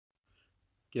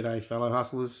G'day fellow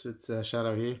hustlers, it's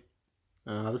Shadow here.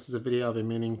 This is a video I've been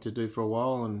meaning to do for a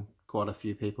while, and quite a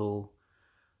few people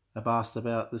have asked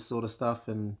about this sort of stuff,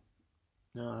 and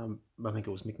I think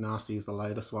it was McNasty is the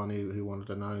latest one who wanted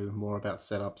to know more about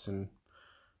setups and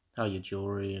how your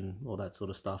jewelry and all that sort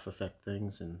of stuff affect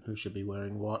things and who should be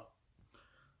wearing what.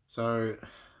 So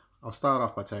I'll start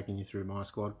off by taking you through my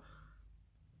squad.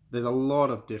 There's a lot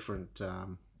of different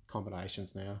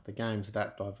combinations now. The game's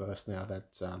that diverse now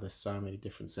that there's so many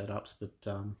different setups, but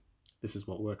this is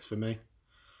what works for me.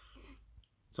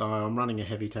 So I'm running a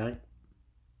heavy tank.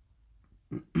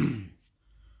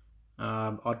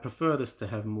 I'd prefer this to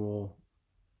have more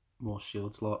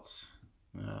shield slots.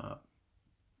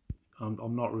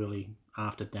 I'm not really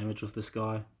after damage with this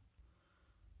guy,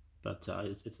 but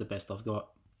it's the best I've got.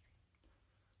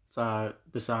 So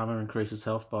this armor increases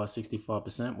health by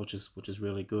 65%, which is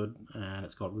really good, and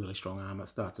it's got really strong armor. It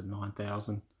starts at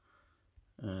 9,000,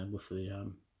 and with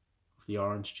the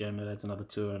orange gem, it adds another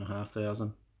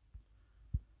 2,500.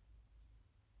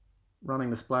 Running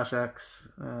the splash axe,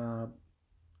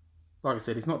 like I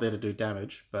said, he's not there to do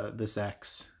damage, but this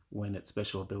axe, when its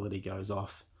special ability goes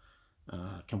off,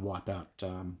 can wipe out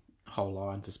whole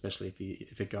lines, especially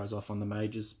if it goes off on the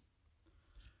mages.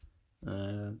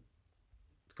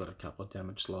 It's got a couple of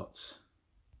damage slots.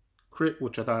 Crit,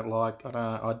 which I don't like.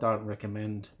 I don't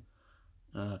recommend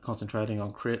concentrating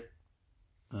on crit.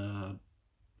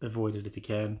 Avoid it if you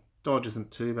can. Dodge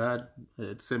isn't too bad.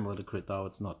 It's similar to crit though.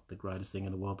 It's not the greatest thing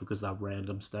in the world because they're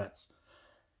random stats.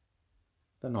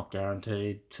 They're not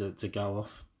guaranteed to go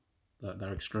off.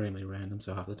 They're extremely random,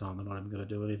 so half the time they're not even going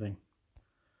to do anything.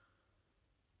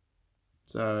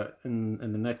 So in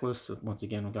the necklace, once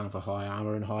again, I'm going for high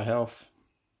armor and high health.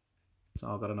 So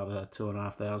I've got another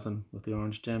 2,500 with the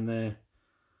orange gem there.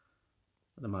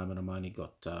 At the moment, I'm only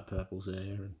got purples there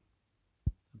and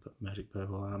magic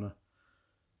purple armor.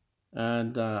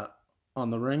 And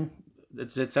on the ring,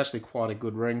 it's actually quite a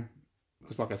good ring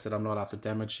because, like I said, I'm not after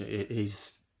damage.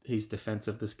 He's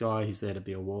defensive. This guy, he's there to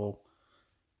be a wall.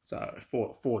 So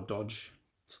four dodge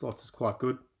slots is quite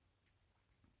good.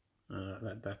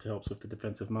 That helps with the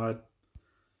defensive mode.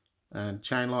 And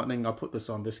chain lightning, I put this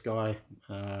on this guy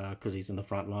because he's in the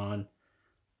front line.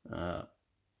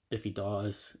 If he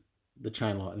dies, the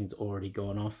chain lightning's already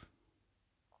gone off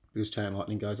because chain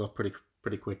lightning goes off pretty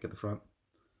quick at the front.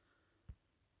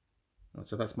 Right,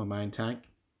 so that's my main tank.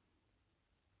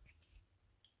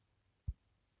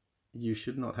 You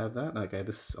should not have that. Okay, I'm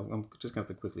just going to have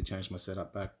to quickly change my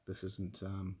setup back. This isn't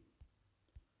how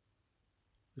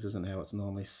it's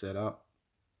normally set up.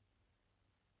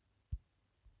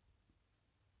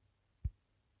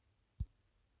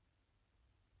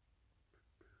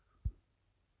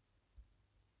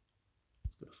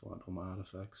 Just got to find all my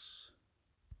artifacts.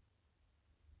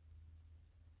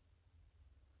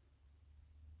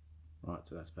 Right,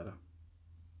 so that's better.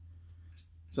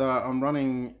 So I'm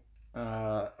running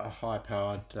a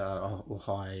high-powered or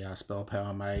high spell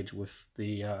power mage with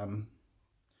the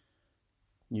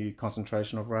new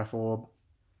concentration of Wrath Orb.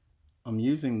 I'm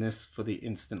using this for the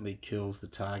instantly kills the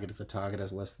target if the target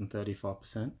has less than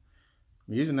 35%. I'm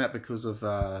using that because of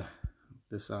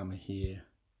this armor here,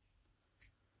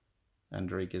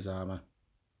 Andrika's armor.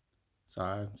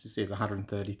 So you see it's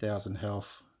 130,000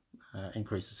 health,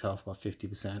 increases health by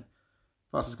 50%.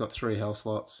 Plus it's got 3 health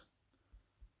slots.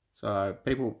 So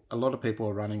a lot of people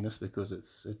are running this because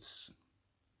it's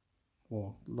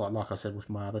well, like I said with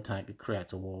my other tank, it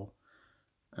creates a wall.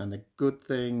 And the good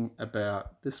thing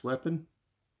about this weapon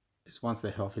is once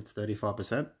their health hits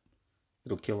 35%,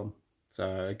 it'll kill them.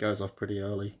 So it goes off pretty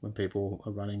early when people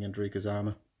are running Andrika's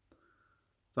armor.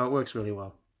 So it works really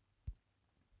well.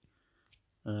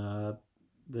 I'm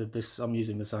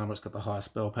using this armor, it's got the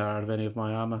highest spell power out of any of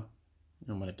my armor.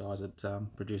 And when it dies, it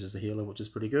produces a healer, which is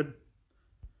pretty good.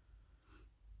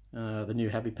 The new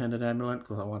Happy Pendant Amulet,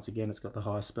 because once again, it's got the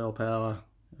highest spell power.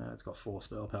 It's got 4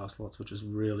 spell power slots, which is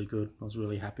really good. I was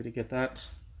really happy to get that.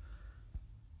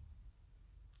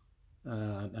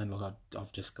 And look,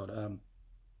 I've just got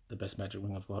the best magic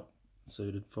ring I've got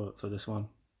suited for this one.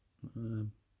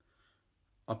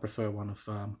 I prefer one of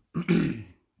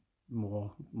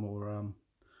more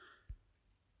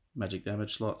magic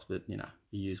damage slots, but you know,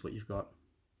 you use what you've got.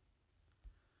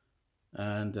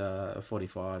 And a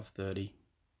 45-30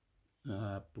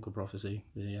 Book of Prophecy,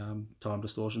 the time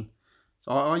distortion.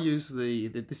 So I use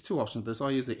there's 2 options of this. I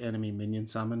use the enemy minion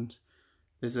summoned.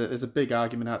 There's a big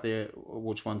argument out there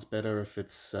which one's better, if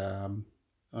it's on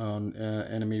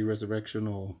enemy resurrection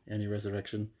or any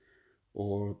resurrection,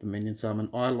 or the minion summon.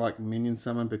 I like minion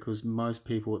summon because most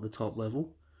people at the top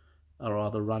level are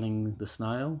either running the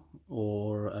snail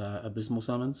or abysmal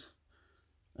summons.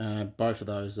 Both of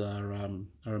those are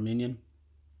a minion.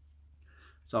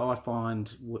 So I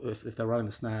find if they're running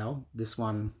the snail, this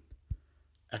one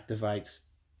activates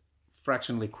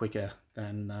fractionally quicker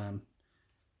than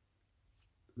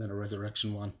a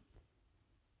resurrection one.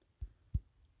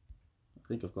 I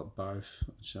think I've got both.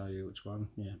 I'll show you which one.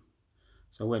 Yeah.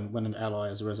 So when an ally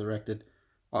is resurrected,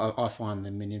 I find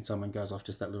the minion summon goes off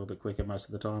just that little bit quicker most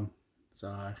of the time.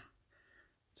 So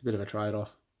it's a bit of a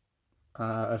trade-off.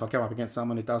 If I come up against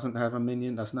someone who doesn't have a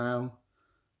minion, a snail,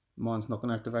 mine's not going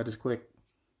to activate as quick.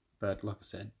 But like I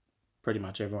said, pretty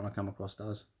much everyone I come across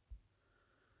does.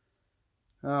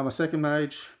 My second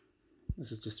mage,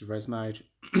 this is just a res mage.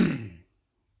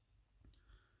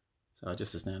 So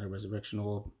just a standard resurrection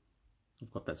orb.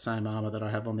 I've got that same armor that I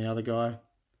have on the other guy.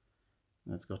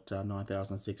 It's got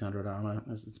 9,600 armor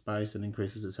as its base and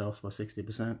increases its health by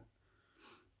 60%.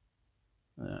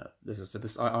 As I said,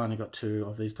 I only got 2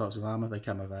 of these types of armor. They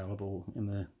come available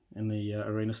in the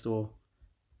arena store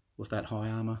with that high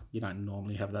armor. You don't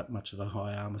normally have that much of a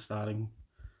high armor starting.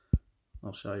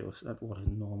 I'll show you what is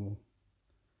normal.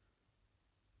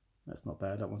 That's not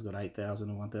bad. That one's got 8,000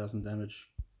 and 1,000 damage.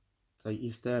 So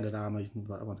your standard armor,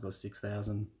 that one's got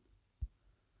 6,000.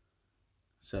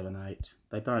 7, 8.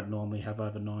 They don't normally have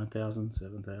over 9,000,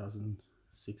 7,000,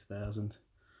 6,000.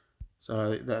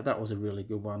 So that was a really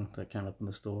good one that came up in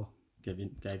the store. Gave you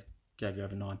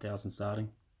over 9,000 starting.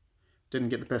 Didn't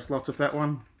get the best slots with that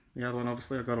one. The other one,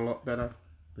 obviously, I got a lot better.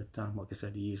 But like I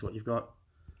said, you use what you've got.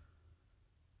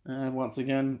 And once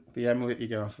again, the amulet you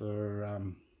go for.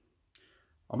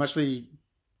 I'm actually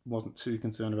wasn't too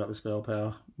concerned about the spell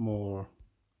power. More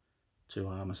 2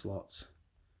 armor slots.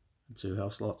 2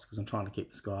 health slots because I'm trying to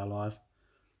keep this guy alive.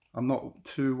 I'm not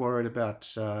too worried about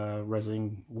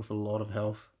resing with a lot of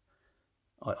health.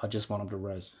 I just want him to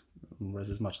res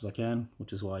as much as I can,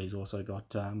 which is why he's also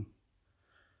got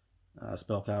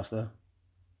Spellcaster,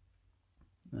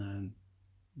 and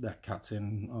that cuts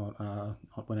in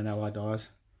when an ally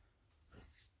dies,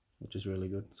 which is really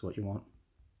good. It's what you want.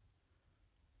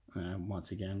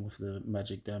 Once again, with the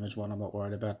magic damage one, I'm not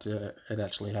worried about it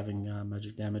actually having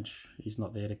magic damage. He's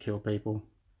not there to kill people.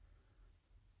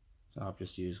 So I've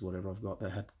just used whatever I've got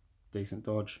that had decent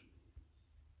dodge.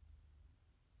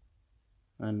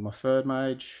 And my third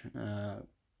mage,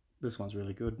 this one's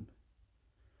really good.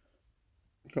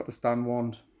 Got the stun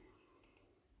wand.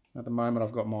 At the moment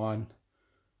I've got mine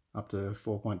up to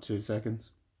 4.2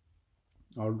 seconds.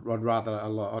 I'd rather a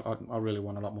lot. I really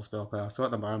want a lot more spell power. So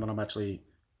at the moment I'm actually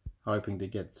hoping to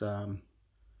get some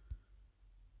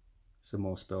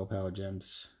more spell power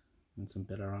gems and some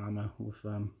better armor with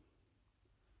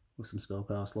some spell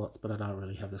power slots, but I don't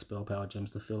really have the spell power gems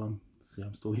to fill them. See,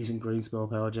 I'm still using green spell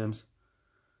power gems.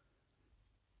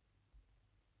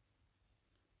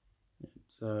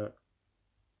 So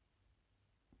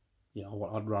yeah,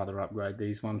 I'd rather upgrade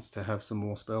these ones to have some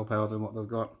more spell power than what they've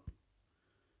got.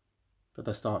 But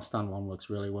the stun one works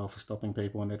really well for stopping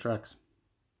people in their tracks.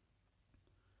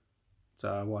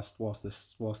 So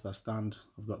whilst they're stunned,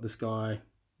 I've got this guy,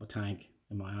 my tank,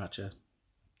 and my archer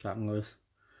cutting loose.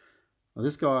 Well,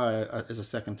 this guy is a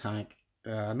second tank.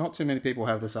 Not too many people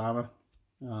have this armor.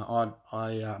 I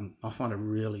find it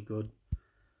really good.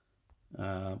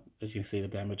 As you can see, the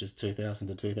damage is 2,000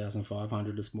 to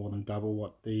 2,500. It's more than double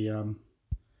what the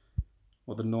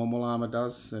normal armor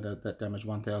does. So that damage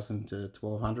 1,000 to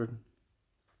 1,200.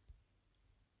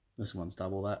 This one's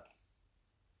double that.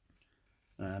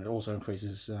 And it also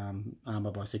increases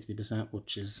armor by 60%,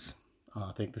 which is,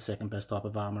 I think, the second best type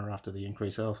of armor after the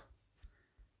increased health.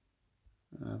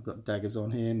 I've got daggers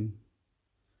on him.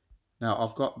 Now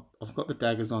I've got the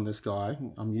daggers on this guy.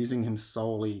 I'm using him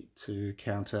solely to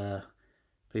counter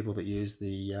people that use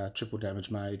the triple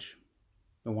damage mage,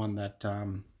 the one that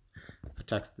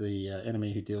attacks the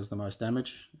enemy who deals the most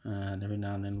damage, and every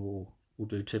now and then we'll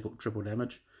do triple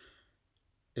damage.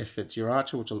 If it's your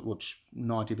archer, which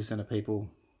 90% of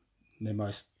people, their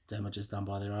most damage is done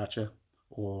by their archer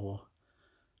or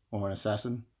an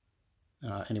assassin,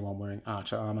 anyone wearing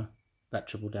archer armor, that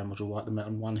triple damage will wipe them out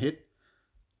in one hit.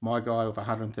 My guy with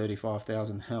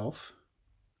 135,000 health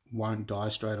won't die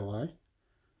straight away,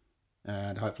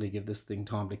 and hopefully give this thing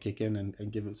time to kick in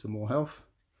and give it some more health,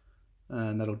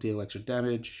 and that'll deal extra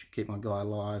damage, keep my guy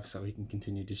alive so he can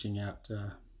continue dishing out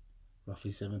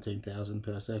roughly 17,000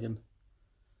 per second.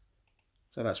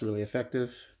 So that's really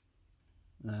effective.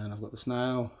 And I've got the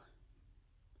snail,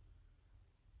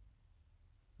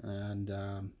 and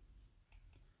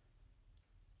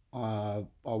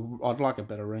I'd like a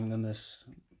better ring than this.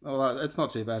 Well, it's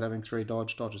not too bad having 3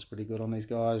 dodge. Dodge is pretty good on these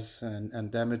guys,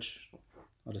 and damage.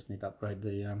 I just need to upgrade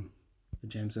the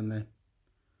gems in there.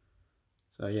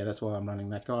 So yeah, that's why I'm running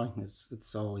that guy. It's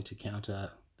solely to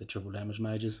counter the triple damage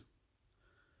mages.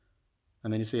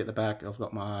 And then you see at the back, I've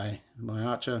got my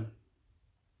archer.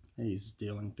 He's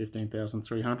dealing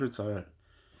 15,300, so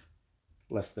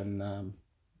less than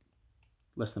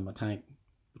my tank,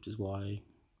 which is why,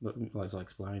 as I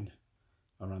explained,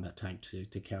 I run that tank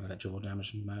to counter that triple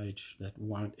damage mage that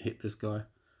won't hit this guy.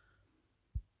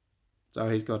 So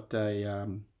he's got a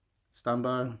stun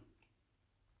bow.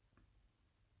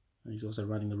 He's also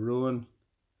running the ruin,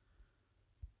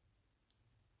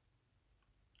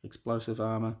 explosive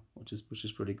armor, which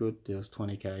is pretty good. Deals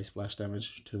 20k splash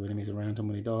damage to enemies around him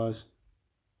when he dies.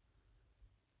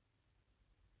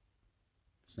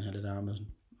 Standard armor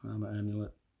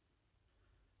amulet,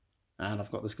 and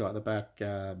I've got this guy at the back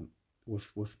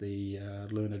with the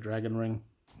lunar dragon ring.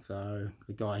 So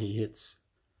the guy he hits,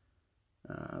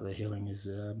 the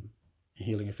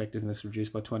healing effectiveness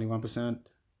reduced by 21%,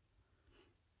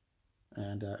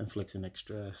 and inflicts an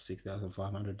extra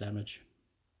 6,500 damage.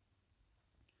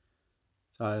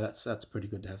 So that's pretty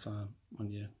good to have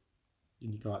when you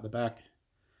go at the back.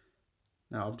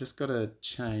 Now I've just got to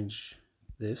change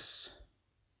this.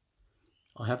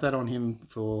 I have that on him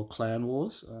for Clan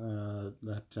Wars,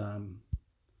 the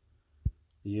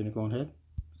unicorn head.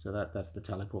 So that's the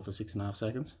teleport for 6.5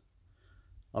 seconds.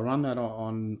 I run that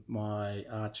on my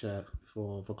archer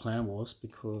for Clan Wars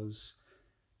because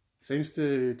it seems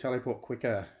to teleport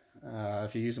quicker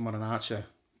if you use them on an archer.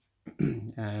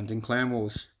 And in Clan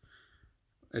Wars,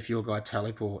 if your guy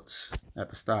teleports at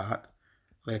the start,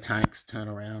 their tanks turn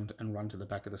around and run to the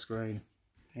back of the screen,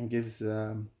 and gives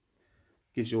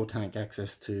your tank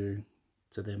access to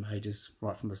their mages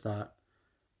right from the start,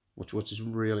 which is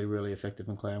really effective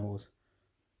in Clan Wars.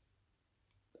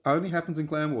 Only happens in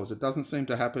Clan Wars. It doesn't seem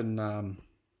to happen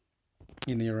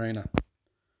in the arena.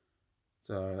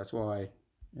 So that's why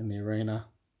in the arena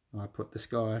I put this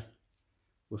guy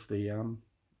with the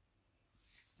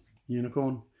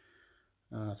unicorn.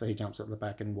 So he jumps at the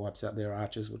back and wipes out their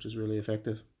archers, which is really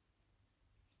effective.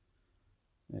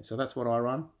 Yeah, so that's what I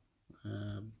run.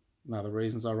 Other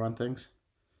reasons I run things.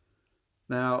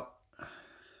 Now,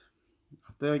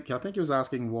 I think he was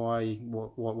asking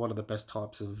what are the best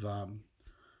types of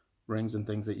rings and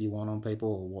things that you want on people,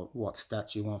 or what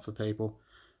stats you want for people.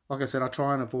 Like I said, I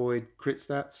try and avoid crit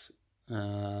stats.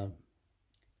 I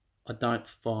don't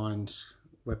find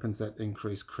weapons that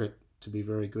increase crit to be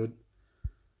very good.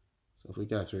 So if we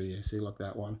go through here, see like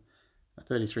that one, a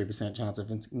 33% chance of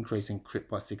increasing crit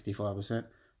by 65%.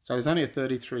 So there's only a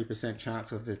 33%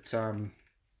 chance of it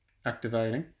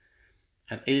activating.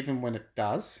 And even when it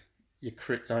does, your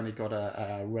crit's only got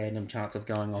a random chance of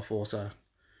going off also.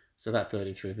 So that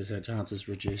 33% chance is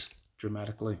reduced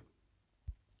dramatically.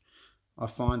 I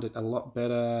find it a lot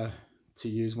better to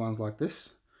use ones like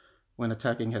this. When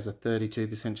attacking has a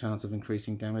 32% chance of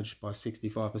increasing damage by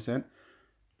 65%.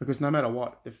 Because no matter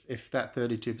what, if that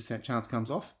 32% chance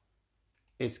comes off,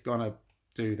 it's going to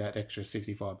do that extra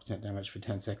 65% damage for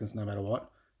 10 seconds no matter what.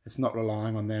 It's not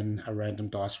relying on then a random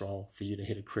dice roll for you to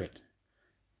hit a crit.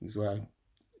 So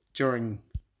during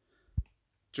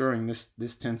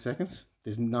this 10 seconds,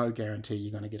 there's no guarantee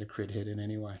you're going to get a crit hit in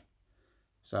any way.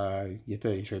 So your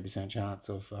 33% chance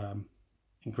of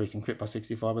increasing crit by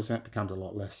 65% becomes a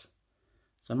lot less.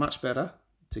 So much better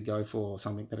to go for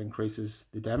something that increases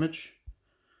the damage.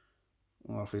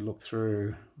 Or if we look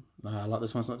through, like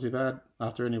this one's not too bad.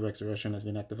 After any resurrection has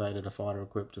been activated, a fighter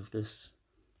equipped with this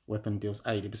weapon deals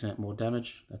 80% more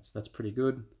damage. That's pretty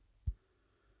good.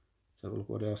 So look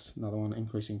what else. Another one,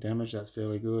 increasing damage. That's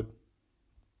fairly good.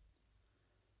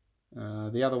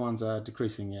 The other ones are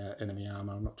decreasing enemy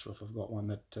armor. I'm not sure if I've got one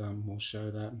that will show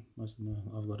that. Most of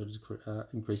them I've got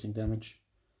increasing damage.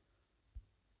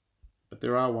 But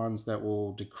there are ones that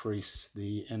will decrease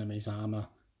the enemy's armor.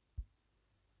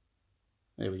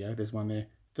 There we go, there's one there.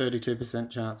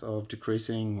 32% chance of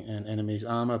decreasing an enemy's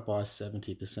armor by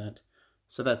 70%.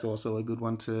 So that's also a good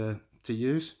one to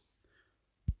use.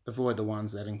 Avoid the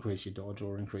ones that increase your dodge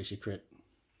or increase your crit.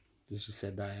 As you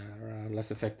said, they are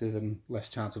less effective and less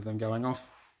chance of them going off.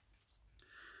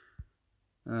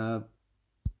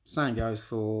 Same goes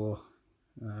for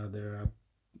the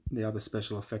other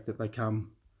special effect that they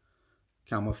come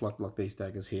with, like these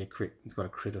daggers here. Crit. It's got a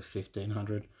crit of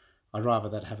 1500. I'd rather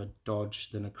that have a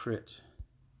dodge than a crit,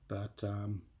 but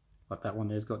like that one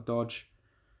there's got dodge,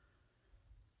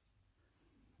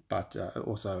 but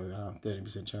also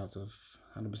 30% chance of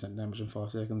 100% damage in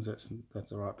 5 seconds.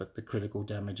 That's all right, but the critical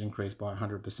damage increased by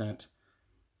 100%.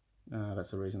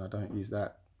 That's the reason I don't use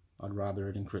that. I'd rather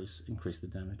it increase the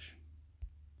damage.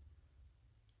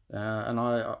 And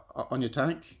on your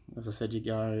tank, as I said, you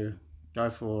go go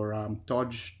for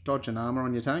dodge and armor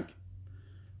on your tank,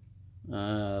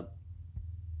 and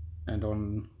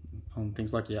on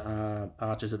things like your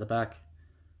archers at the back,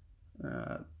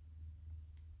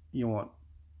 you want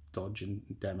dodge and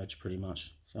damage pretty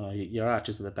much. So your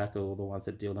archers at the back are the ones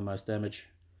that deal the most damage.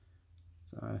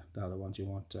 So they're the ones you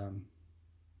want to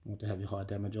have your high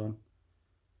damage on.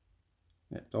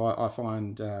 Yeah, I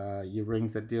find your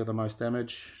rings that deal the most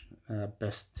damage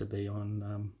best to be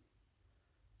on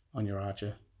your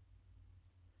archer.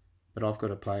 But I've got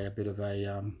to play a bit of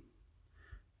a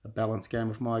balanced game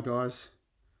with my guys.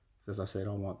 So as I said,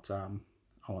 I want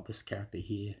this character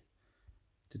here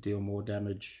to deal more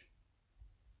damage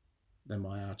than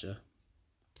my archer.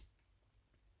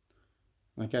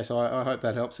 Okay, so I hope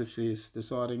that helps if he's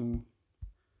deciding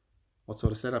what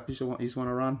sort of setup you want to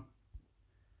run.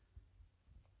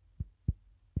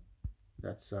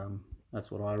 That's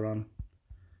what I run.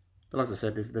 But like I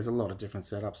said, there's a lot of different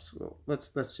setups. Well,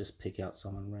 let's just pick out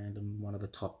someone random, one of the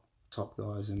top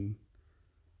guys in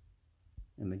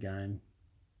the game.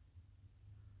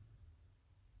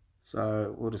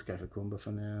 So we'll just go for Kumba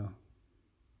for now.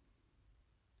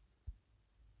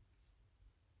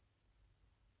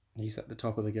 He's at the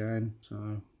top of the game,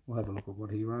 so we'll have a look at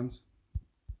what he runs.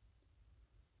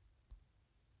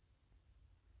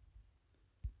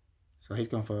 So he's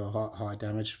gone for high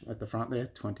damage at the front there,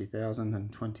 20,000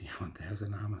 and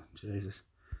 21,000 armor. Jesus.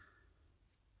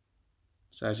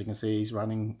 So as you can see, he's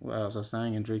running, well, as I was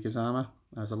saying, Endrika's armor,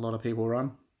 as a lot of people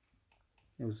run.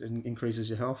 It increases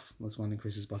your health. This one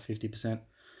increases by 50%.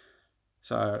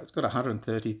 So it's got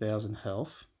 130,000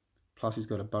 health. Plus he's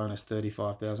got a bonus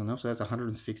 35,000 health. So that's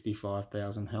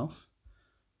 165,000 health.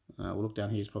 We'll look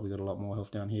down here. He's probably got a lot more health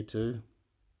down here too.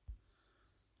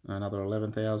 Another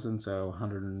 11,000. So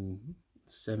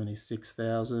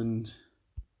 176,000.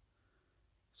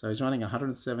 So he's running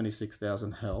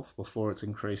 176,000 health before it's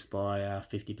increased by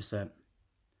 50%.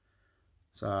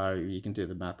 So you can do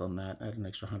the math on that. Add an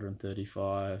extra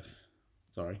 135.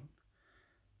 Sorry.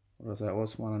 What was that? It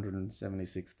was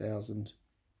 176,000.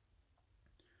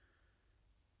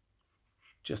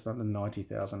 Just under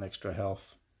 90,000 extra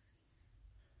health.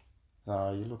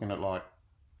 So you're looking at like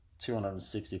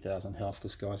 260,000 health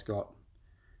this guy's got,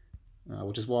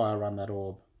 which is why I run that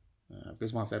orb.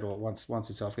 Because once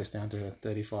its health gets down to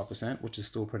 35%, which is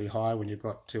still pretty high when you've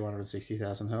got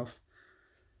 260,000 health,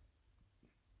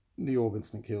 the orb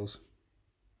instant kills.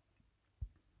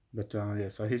 But yeah,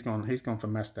 so he's gone for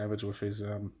mass damage with his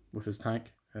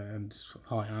tank and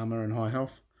high armor and high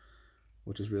health,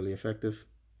 which is really effective.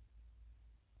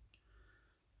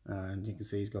 And you can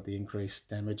see he's got the increased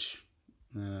damage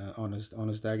on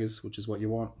his daggers, which is what you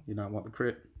want. You don't want the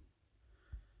crit.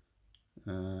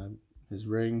 His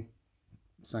ring,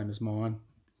 same as mine,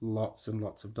 lots and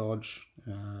lots of dodge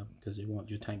because you want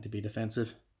your tank to be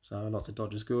defensive. So lots of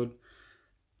dodge is good.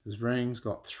 His ring's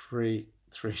got three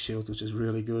shields, which is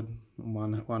really good.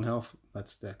 One health.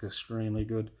 That's extremely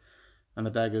good. And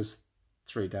the daggers,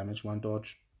 3 damage, 1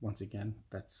 dodge. Once again,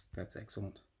 that's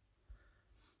excellent.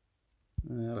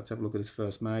 Let's have a look at his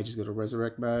first mage. He's got a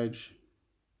resurrect mage,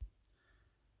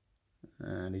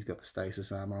 and he's got the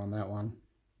stasis armor on that one.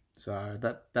 So I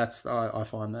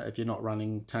find that if you're not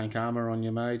running tank armor on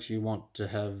your mage, you want to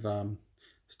have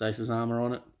stasis armor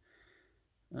on it,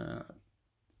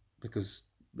 because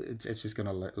it's just going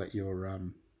to let your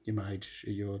mage,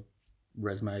 your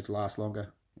res mage, last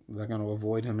longer. They're going to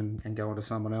avoid him and go into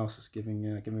someone else, giving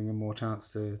him more chance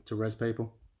to res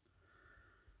people.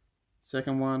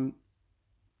 Second one,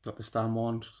 got the stun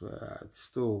wand. It's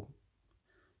still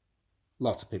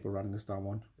lots of people running the stun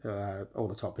wand. All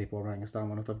the top people are running a stun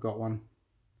wand if they've got one.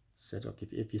 Said, look,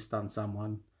 if you stun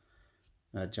someone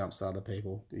and it jumps to other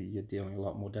people, you're dealing a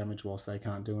lot more damage whilst they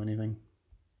can't do anything.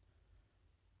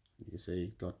 You see,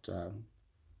 he's got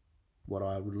what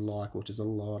I would like, which is a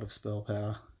lot of spell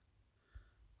power.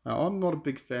 Now, I'm not a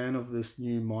big fan of this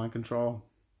new mind control,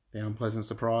 the unpleasant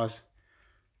surprise.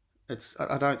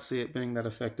 I don't see it being that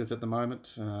effective at the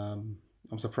moment. I'm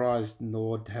surprised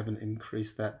Nord haven't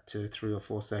increased that to 3 or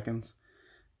 4 seconds.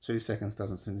 2 seconds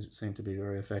doesn't seem to be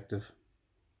very effective.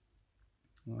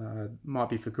 Might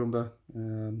be for Kumba.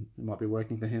 It might be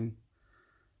working for him.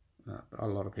 But a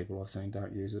lot of people I've seen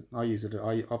don't use it. I use it.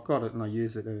 I've got it and I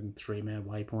use it in 3-man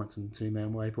waypoints and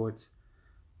 2-man waypoints.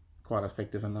 Quite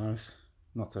effective in those.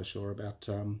 Not so sure about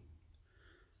the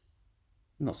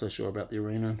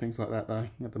arena and things like that though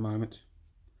at the moment.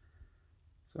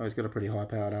 So he's got a pretty high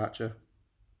powered archer.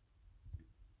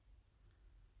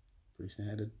 Pretty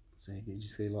standard. So you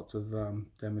see lots of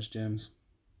damage gems.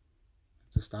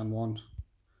 It's a stun wand.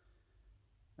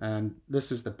 And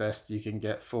this is the best you can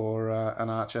get for an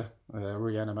archer,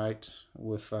 reanimate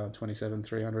with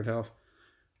 27,300 health.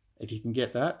 If you can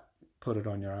get that, put it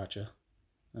on your archer.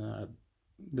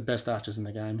 The best archers in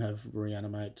the game have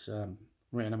reanimate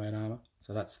armor,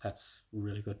 so that's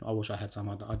really good. I wish I had some.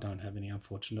 I don't have any,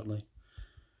 unfortunately.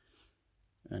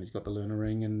 And he's got the Lunar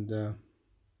Ring and the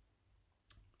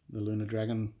Lunar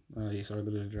Dragon. The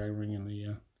Lunar Dragon Ring and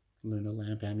the Lunar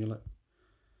Lamp Amulet.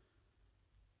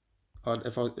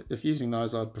 If using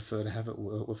those, I'd prefer to have it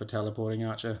with a teleporting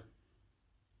archer.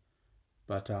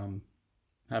 But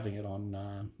having it on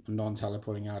a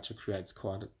non-teleporting archer creates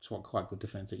quite good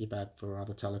defense at your back for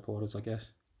other teleporters, I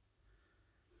guess.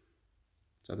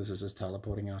 So this is his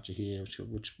teleporting archer here, which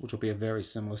will be a very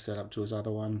similar setup to his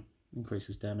other one.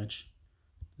 Increases damage.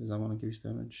 Does that one increase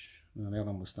damage? No, the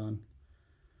other one was stun.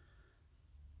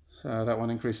 That one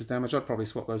increases damage. I'd probably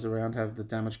swap those around. Have the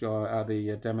damage guy,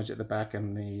 the damage at the back,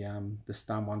 and the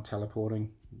stun one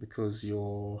teleporting, because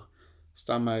your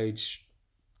stun mage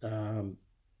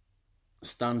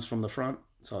stuns from the front,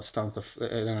 so it stuns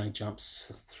it only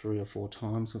jumps 3 or 4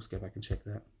 times. Let's go back and check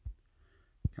that.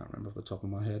 Can't remember off the top of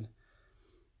my head.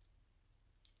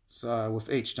 So with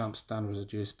each jump, stun was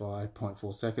reduced by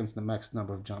 0.4 seconds. The max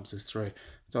number of jumps is 3.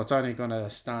 So it's only going to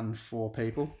stun 4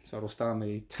 people. So it'll stun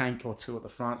the tank or 2 at the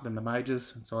front, then the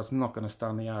mages. So it's not going to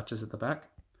stun the archers at the back.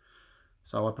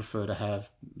 So I prefer to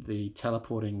have the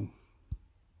teleporting.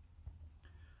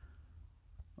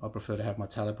 I prefer to have my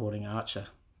teleporting archer,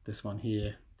 this one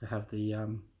here, to have the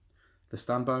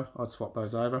stun bow. I'd swap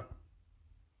those over.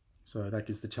 So that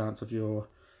gives the chance of your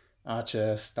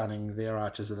archer stunning their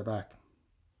archers at the back,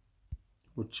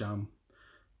 which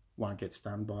won't get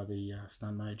stunned by the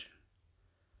stun mage.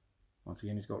 Once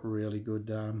again, he's got really good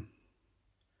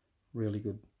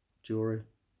jewelry.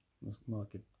 Like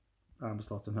armor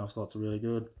slots and health slots are really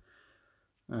good.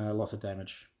 Lots of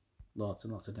damage, lots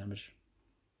and lots of damage.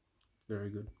 Very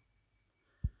good.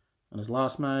 And his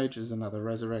last mage is another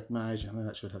resurrect mage. I mean,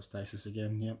 that should have stasis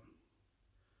again. Yep.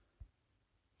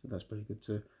 So that's pretty good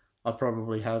too. I'd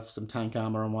probably have some tank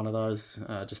armor on one of those,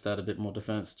 just add a bit more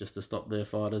defense, just to stop their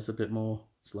fighters a bit more,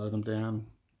 slow them down,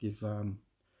 give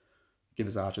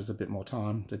his archers a bit more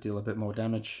time to deal a bit more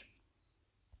damage.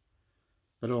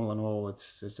 But all in all,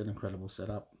 it's an incredible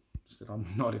setup. Just that I'm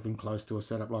not even close to a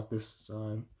setup like this,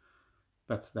 so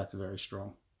that's very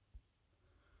strong.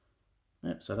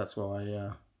 Yep. So that's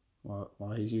why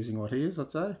he's using what he is. I'd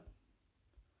say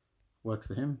works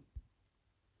for him.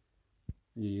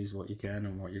 You use what you can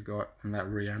and what you've got, and that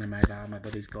reanimate armor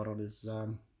that he's got on his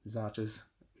archers,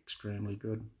 extremely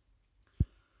good.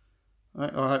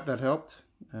 Right, I hope that helped.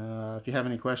 If you have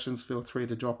any questions, feel free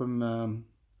to drop them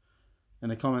in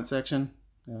the comment section.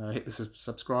 Hit the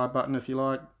subscribe button if you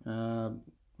like. I've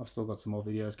still got some more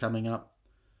videos coming up.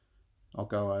 I'll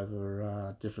go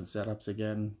over different setups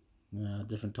again,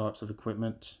 different types of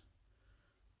equipment.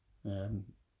 As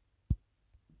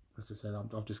I said,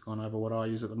 I've just gone over what I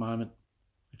use at the moment.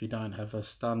 If you don't have a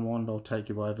stun wand, I'll take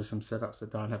you over some setups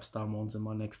that don't have stun wands in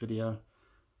my next video.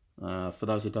 For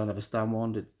those who don't have a stun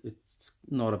wand, it's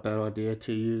not a bad idea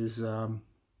to use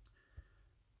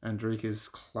Andrika's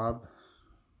club.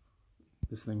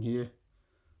 This thing here,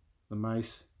 the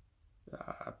mace.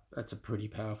 That's a pretty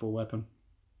powerful weapon.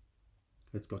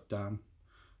 It's got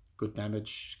good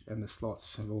damage, and the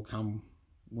slots have all come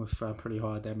with pretty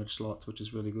high damage slots, which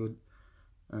is really good.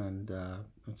 And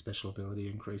special ability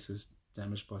increases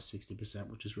damage by 60%,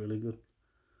 which is really good.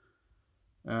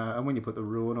 And when you put the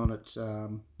ruin on it,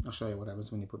 I'll show you what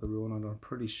happens when you put the ruin on it. I'm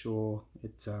pretty sure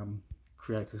it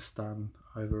creates a stun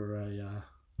over a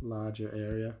larger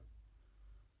area.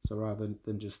 So rather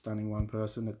than just stunning one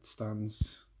person, it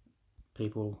stuns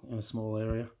people in a small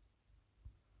area.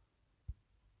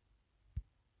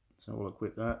 So we'll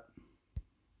equip that.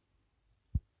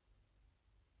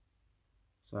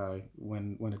 So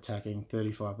when attacking,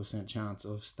 35% chance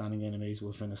of stunning enemies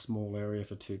within a small area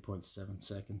for 2.7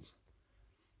 seconds.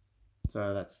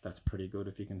 So that's pretty good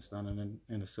if you can stun it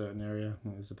in a certain area,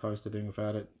 as opposed to being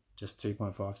without it, just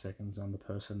 2.5 seconds on the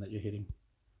person that you're hitting.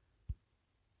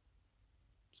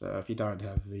 So if you don't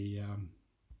have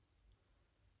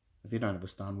a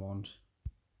stun wand,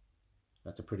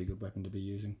 that's a pretty good weapon to be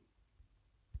using.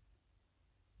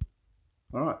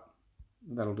 Alright,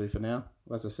 that'll do for now.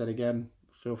 As I said again,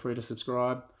 feel free to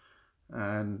subscribe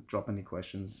and drop any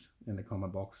questions in the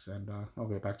comment box, and I'll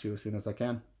get back to you as soon as I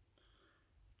can.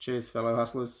 Cheers, fellow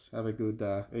hustlers. Have a good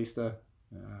Easter.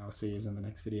 I'll see you in the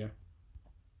next video.